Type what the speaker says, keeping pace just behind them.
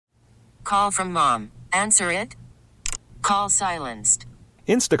Call from mom. Answer it. Call silenced.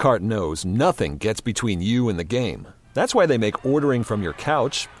 Instacart knows nothing gets between you and the game. That's why they make ordering from your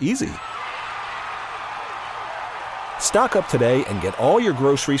couch easy. Stock up today and get all your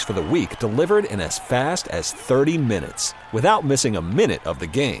groceries for the week delivered in as fast as 30 minutes without missing a minute of the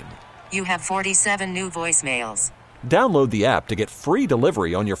game. You have 47 new voicemails. Download the app to get free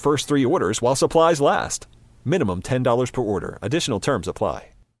delivery on your first 3 orders while supplies last. Minimum $10 per order. Additional terms apply.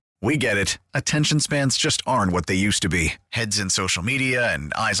 We get it. Attention spans just aren't what they used to be. Heads in social media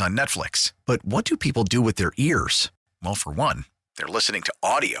and eyes on Netflix. But what do people do with their ears? Well, for one, they're listening to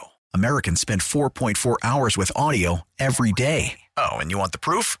audio. Americans spend 4.4 hours with audio every day. Oh, and you want the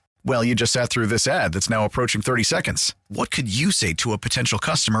proof? Well, you just sat through this ad that's now approaching 30 seconds. What could you say to a potential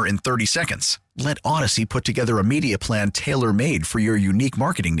customer in 30 seconds? Let Odyssey put together a media plan tailor-made for your unique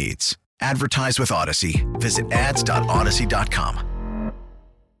marketing needs. Advertise with Odyssey. Visit ads.odyssey.com.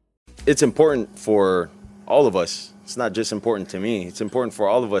 It's important for all of us. It's not just important to me. It's important for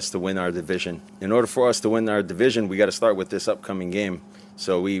all of us to win our division. In order for us to win our division, we got to start with this upcoming game.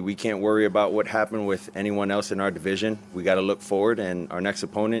 So we can't worry about what happened with anyone else in our division. We got to look forward, and our next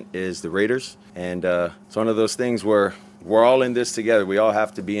opponent is the Raiders. And it's one of those things where we're all in this together. We all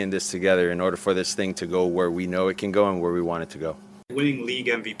have to be in this together in order for this thing to go where we know it can go and where we want it to go. Winning league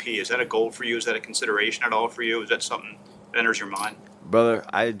MVP, is that a goal for you? Is that a consideration at all for you? Is that something that enters your mind? Brother,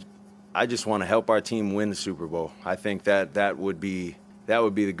 I just want to help our team win the Super Bowl. I think that would be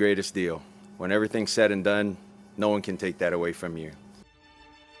the greatest deal. When everything's said and done, no one can take that away from you.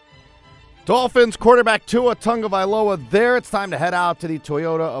 Dolphins quarterback Tua Tagovailoa there. It's time to head out to the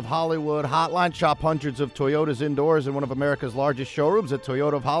Toyota of Hollywood hotline. Shop hundreds of Toyotas indoors in one of America's largest showrooms at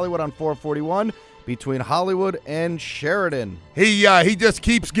Toyota of Hollywood on 441 between Hollywood and Sheridan. He just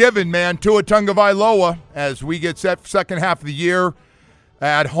keeps giving, man. Tua Tagovailoa as we get set for second half of the year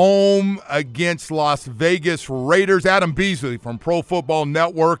at home against Las Vegas Raiders. Adam Beasley from Pro Football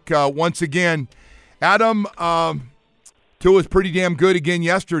Network once again. Adam, Tua's pretty damn good again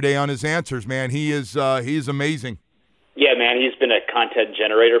yesterday on his answers, man. He is amazing. Yeah, man, he's been a content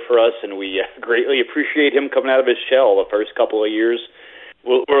generator for us, and we greatly appreciate him coming out of his shell the first couple of years.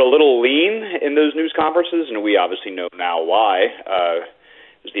 We're a little lean in those news conferences, and we obviously know now why.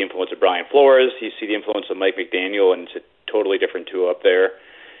 There's the influence of Brian Flores. You see the influence of Mike McDaniel, and it's a totally different Tua up there.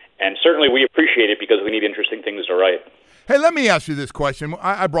 And certainly we appreciate it because we need interesting things to write. Hey, let me ask you this question.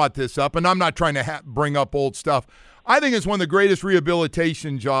 I brought this up, and I'm not trying to bring up old stuff. I think it's one of the greatest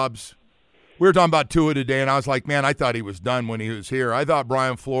rehabilitation jobs. We were talking about Tua today, and I was like, man, I thought he was done when he was here. I thought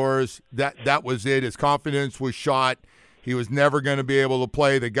Brian Flores, that was it. His confidence was shot. He was never going to be able to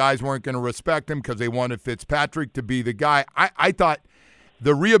play. The guys weren't going to respect him because they wanted Fitzpatrick to be the guy. I thought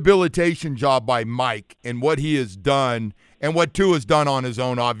the rehabilitation job by Mike and what he has done and what Tua's done on his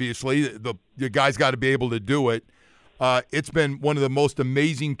own, obviously, the guy's got to be able to do it. It's been one of the most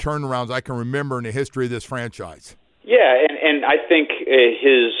amazing turnarounds I can remember in the history of this franchise. Yeah, and I think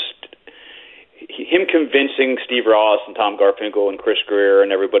him convincing Steve Ross and Tom Garfinkel and Chris Greer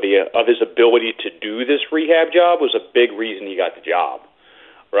and everybody of his ability to do this rehab job was a big reason he got the job,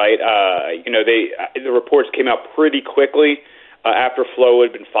 right? The reports came out pretty quickly after Flo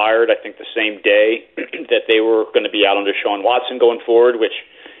had been fired. I think the same day that they were going to be out under Deshaun Watson going forward, which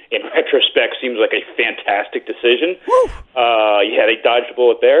in retrospect seems like a fantastic decision. They dodged a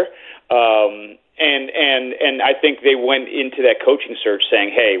bullet there. And I think they went into that coaching search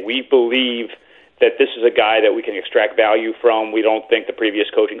saying, hey, we believe that this is a guy that we can extract value from. We don't think the previous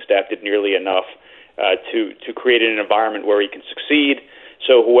coaching staff did nearly enough to create an environment where he can succeed.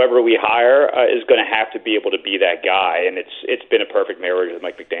 So whoever we hire is going to have to be able to be that guy, and it's been a perfect marriage with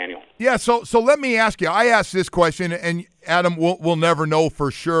Mike McDaniel. Yeah, so let me ask you. I asked this question, and Adam, we'll never know for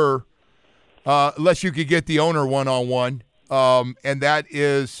sure unless you could get the owner one-on-one, and that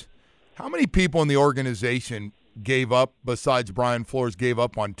is how many people in the organization gave up, besides Brian Flores, gave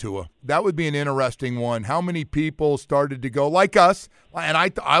up on Tua? That would be an interesting one. How many people started to go, like us, and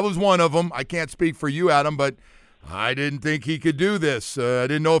I was one of them. I can't speak for you, Adam, but I didn't think he could do this. I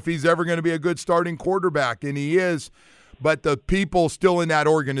didn't know if he's ever going to be a good starting quarterback, and he is. But the people still in that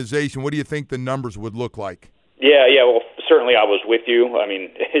organization, what do you think the numbers would look like? Yeah, well, certainly I was with you. I mean,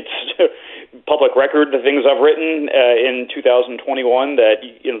 it's public record, the things I've written in 2021 that,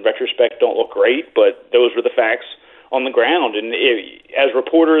 in retrospect, don't look great, but those were the facts on the ground. And as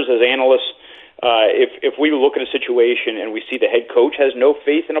reporters, as analysts, if we look at a situation and we see the head coach has no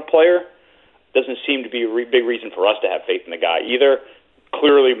faith in a player, doesn't seem to be a big reason for us to have faith in the guy either.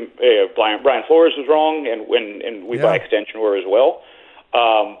 Clearly, Brian Flores was wrong, and we by extension were as well.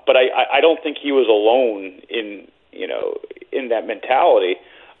 But I don't think he was alone in that mentality.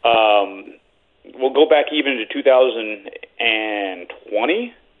 We'll go back even to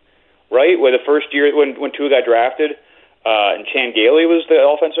 2020, right? Where the first year when Tua got drafted, and Chan Gailey was the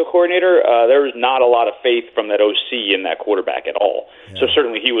offensive coordinator, there was not a lot of faith from that OC in that quarterback at all. Yeah. So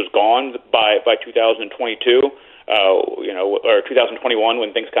certainly he was gone by 2022, or 2021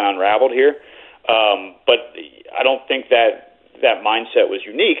 when things kind of unraveled here. But I don't think that mindset was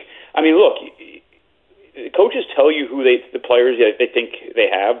unique. I mean, look, coaches tell you who the players they think they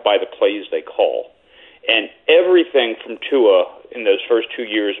have by the plays they call. And everything from Tua in those first 2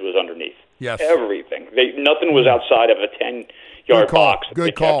 years was underneath. Yes. Everything. Nothing was outside of a 10-yard box.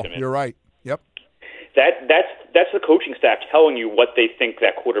 Good call. You're right. Yep. That's the coaching staff telling you what they think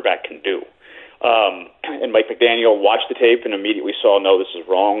that quarterback can do. And Mike McDaniel watched the tape and immediately saw, no, this is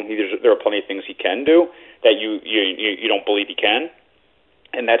wrong. There are plenty of things he can do that you don't believe he can.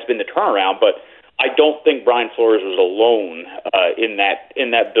 And that's been the turnaround. But I don't think Brian Flores was alone in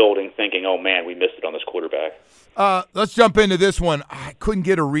that building thinking, oh, man, we missed it on this quarterback. Let's jump into this one. I couldn't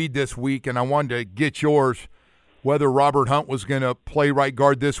get a read this week, and I wanted to get yours, whether Robert Hunt was going to play right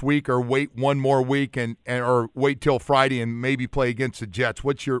guard this week or wait one more week or wait till Friday and maybe play against the Jets.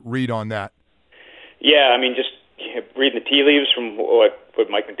 What's your read on that? Yeah, I mean, just reading the tea leaves from what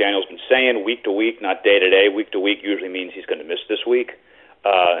Mike McDaniel's been saying week to week, not day to day. Week to week usually means he's going to miss this week.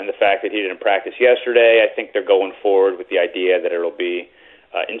 And the fact that he didn't practice yesterday, I think they're going forward with the idea that it'll be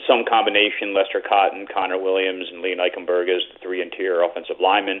in some combination, Lester Cotton, Connor Williams, and Leon Eichenberg as the three interior offensive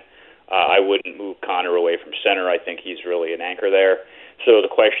linemen. I wouldn't move Connor away from center. I think he's really an anchor there. So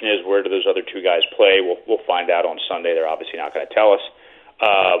the question is, where do those other two guys play? We'll find out on Sunday. They're obviously not going to tell us.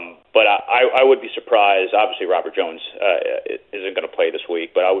 But I would be surprised. Obviously, Robert Jones isn't going to play this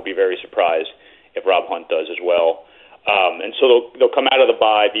week, but I would be very surprised if Rob Hunt does as well. And so they'll come out of the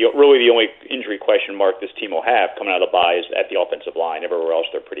bye. Really, the only injury question mark this team will have coming out of the bye is at the offensive line. Everywhere else,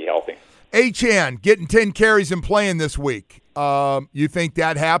 they're pretty healthy. Achane getting 10 carries and playing this week. You think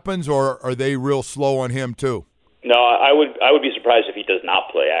that happens, or are they real slow on him too? No, I would be surprised if he does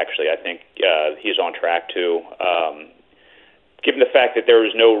not play. Actually, I think he's on track to. Given the fact that there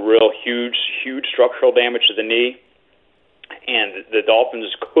was no real huge structural damage to the knee, and the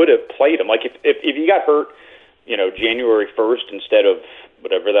Dolphins could have played him. Like if he got hurt, January 1st instead of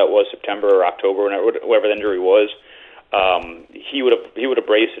whatever that was, September or October, whatever the injury was, he would have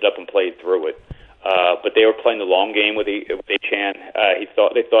braced it up and played through it. But they were playing the long game with Achane. They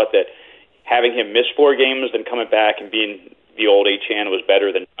thought that having him miss 4 games and coming back and being the old Achane was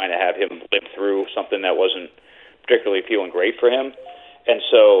better than trying to have him live through something that wasn't particularly feeling great for him. And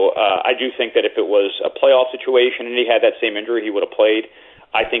so I do think that if it was a playoff situation and he had that same injury, he would have played.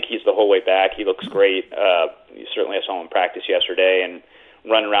 I think he's the whole way back. He looks great. Certainly I saw him in practice yesterday and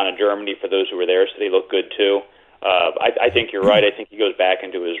run around in Germany for those who were there, so they look good too. I think you're right. I think he goes back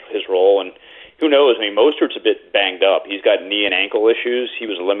into his role. And who knows? I mean, Mostert's a bit banged up. He's got knee and ankle issues. He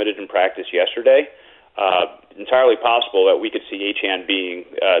was limited in practice yesterday. Entirely possible that we could see Achane being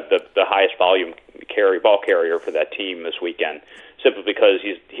the highest volume ball carrier for that team this weekend, simply because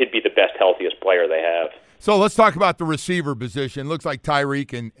he'd be the best, healthiest player they have. So let's talk about the receiver position. Looks like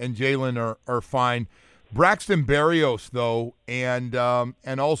Tyreek and Jalen are fine. Braxton Berrios, though, and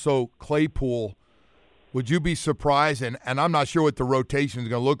also Claypool, would you be surprised? And I'm not sure what the rotation is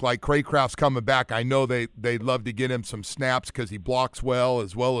going to look like. Craycraft's coming back. I know they'd love to get him some snaps because he blocks well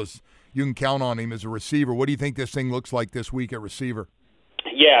as you can count on him as a receiver. What do you think this thing looks like this week at receiver?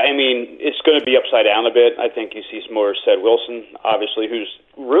 Yeah, I mean, it's going to be upside down a bit. I think you see some more Ced Wilson, obviously, who's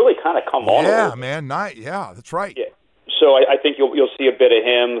really kind of come on. Yeah, man. Yeah, that's right. Yeah. So I think you'll see a bit of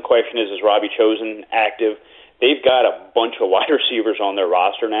him. The question is Robbie Chosen active? They've got a bunch of wide receivers on their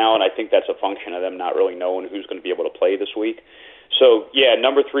roster now, and I think that's a function of them not really knowing who's going to be able to play this week. So, yeah,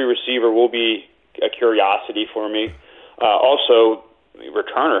 number 3 receiver will be a curiosity for me. Also,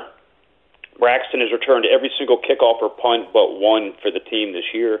 returner. Braxton has returned every single kickoff or punt but one for the team this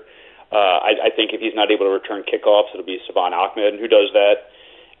year. I think if he's not able to return kickoffs, it'll be Savon Ahmed who does that.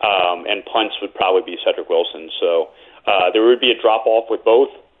 And punts would probably be Cedric Wilson. So there would be a drop-off with both.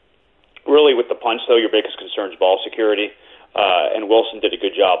 Really, with the punts, though, your biggest concern is ball security. And Wilson did a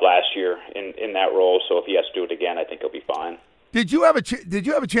good job last year in that role. So if he has to do it again, I think he'll be fine. Did you have a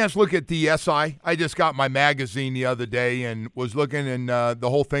chance to look at the SI? I just got my magazine the other day and was looking in the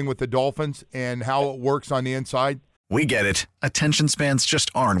whole thing with the Dolphins and how it works on the inside. We get it. Attention spans just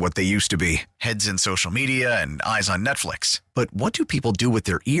aren't what they used to be. Heads in social media and eyes on Netflix. But what do people do with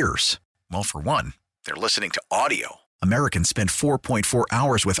their ears? Well, for one, they're listening to audio. Americans spend 4.4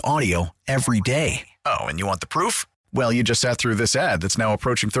 hours with audio every day. Oh, and you want the proof? Well, you just sat through this ad that's now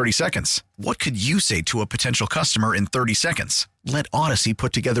approaching 30 seconds. What could you say to a potential customer in 30 seconds? Let Odyssey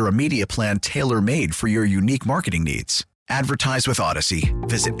put together a media plan tailor-made for your unique marketing needs. Advertise with Odyssey.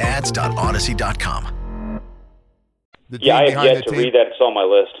 Visit ads.odyssey.com. Yeah, I have yet to read that. It's on my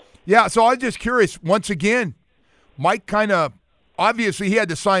list. Yeah, so I was just curious. Once again, Mike kind of, obviously he had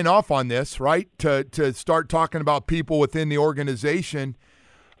to sign off on this, right, to start talking about people within the organization.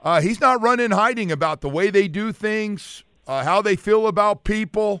 He's not running hiding about the way they do things, how they feel about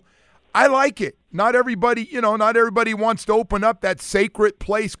people. I like it. Not everybody wants to open up that sacred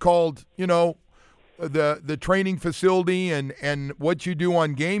place called, the training facility and what you do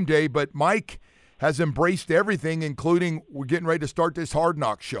on game day. But Mike has embraced everything, including we're getting ready to start this Hard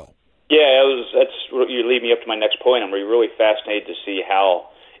Knock show. Yeah, that's you lead me up to my next point. I'm really fascinated to see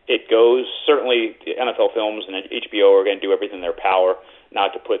how it goes. Certainly, the NFL Films and HBO are going to do everything in their power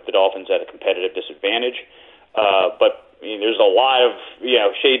not to put the Dolphins at a competitive disadvantage. But there's a lot of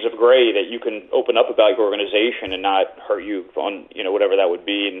shades of gray that you can open up about your organization and not hurt you on whatever that would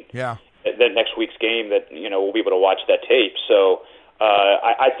be. And then next week's game that we'll be able to watch that tape. So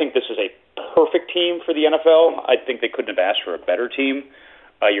I think this is a perfect team for the NFL. I think they couldn't have asked for a better team.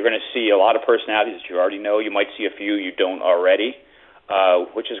 You're going to see a lot of personalities that you already know. You might see a few you don't already,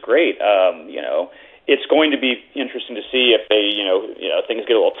 which is great. It's going to be interesting to see if they, things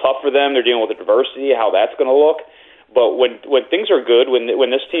get a little tough for them. They're dealing with the diversity, how that's going to look. But when things are good, when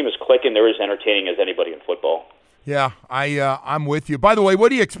this team is clicking, they're as entertaining as anybody in football. Yeah, I'm with you. By the way, what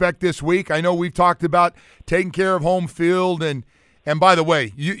do you expect this week? I know we've talked about taking care of home field, and by the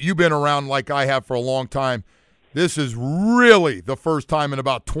way, you've been around like I have for a long time. This is really the first time in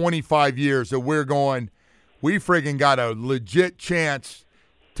about 25 years that we're going, we friggin' got a legit chance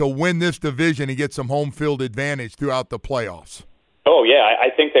to win this division and get some home field advantage throughout the playoffs. Oh, yeah. I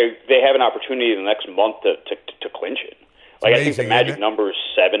think they have an opportunity in the next month to clinch it. Like, amazing, I think the magic number is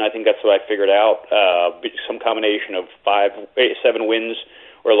 7. I think that's what I figured out. Some combination of 7 wins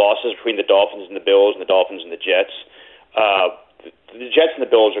or losses between the Dolphins and the Bills and the Dolphins and the Jets. The Jets and the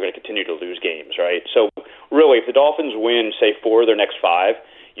Bills are going to continue to lose games, right? So, really, if the Dolphins win, say, 4 of their next 5,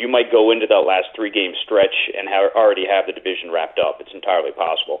 you might go into that last 3-game stretch and already have the division wrapped up. It's entirely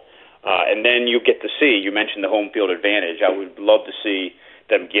possible. And then you get to see, you mentioned the home field advantage. I would love to see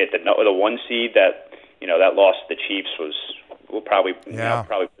them get the 1 seed that, that loss to the Chiefs will probably put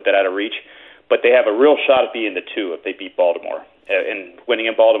that out of reach. But they have a real shot at being the 2 if they beat Baltimore. And winning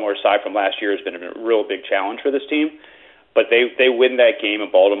in Baltimore, aside from last year, has been a real big challenge for this team. But they win that game in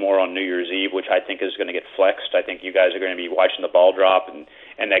Baltimore on New Year's Eve, which I think is going to get flexed. I think you guys are going to be watching the ball drop, and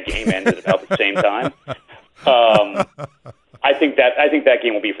that game ends at about the same time. I think that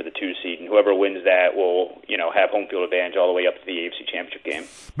game will be for the 2 seed, and whoever wins that will have home field advantage all the way up to the AFC Championship game.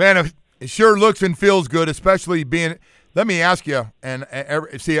 Man, it sure looks and feels good, especially being. Let me ask you, and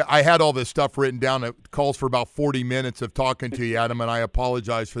see, I had all this stuff written down. It calls for about 40 minutes of talking to you, Adam, and I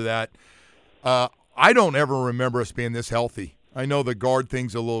apologize for that. I don't ever remember us being this healthy. I know the guard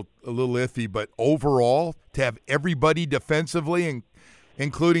thing's a little iffy, but overall, to have everybody defensively, and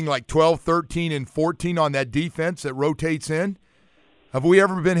including like 12, 13, and 14 on that defense that rotates in, have we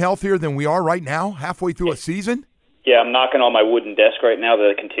ever been healthier than we are right now, halfway through a season? Yeah, I'm knocking on my wooden desk right now that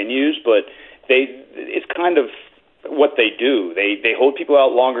it continues, but it's kind of what they do. They hold people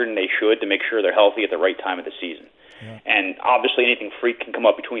out longer than they should to make sure they're healthy at the right time of the season. Yeah. And obviously anything freak can come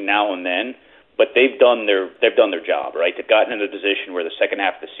up between now and then. But they've done their job, right? They've gotten into a position where the second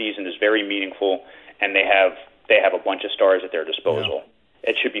half of the season is very meaningful, and they have a bunch of stars at their disposal. Yeah.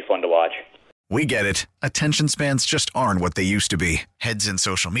 It should be fun to watch. We get it. Attention spans just aren't what they used to be. Heads in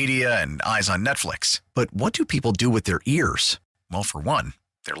social media and eyes on Netflix. But what do people do with their ears? Well, for one,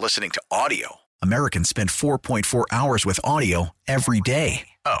 they're listening to audio. Americans spend 4.4 hours with audio every day.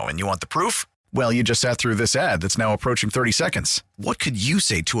 Oh, and you want the proof? Well, you just sat through this ad that's now approaching 30 seconds. What could you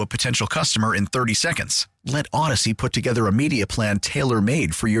say to a potential customer in 30 seconds? Let Odyssey put together a media plan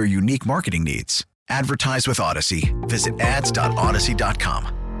tailor-made for your unique marketing needs. Advertise with Odyssey. Visit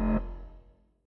ads.odyssey.com.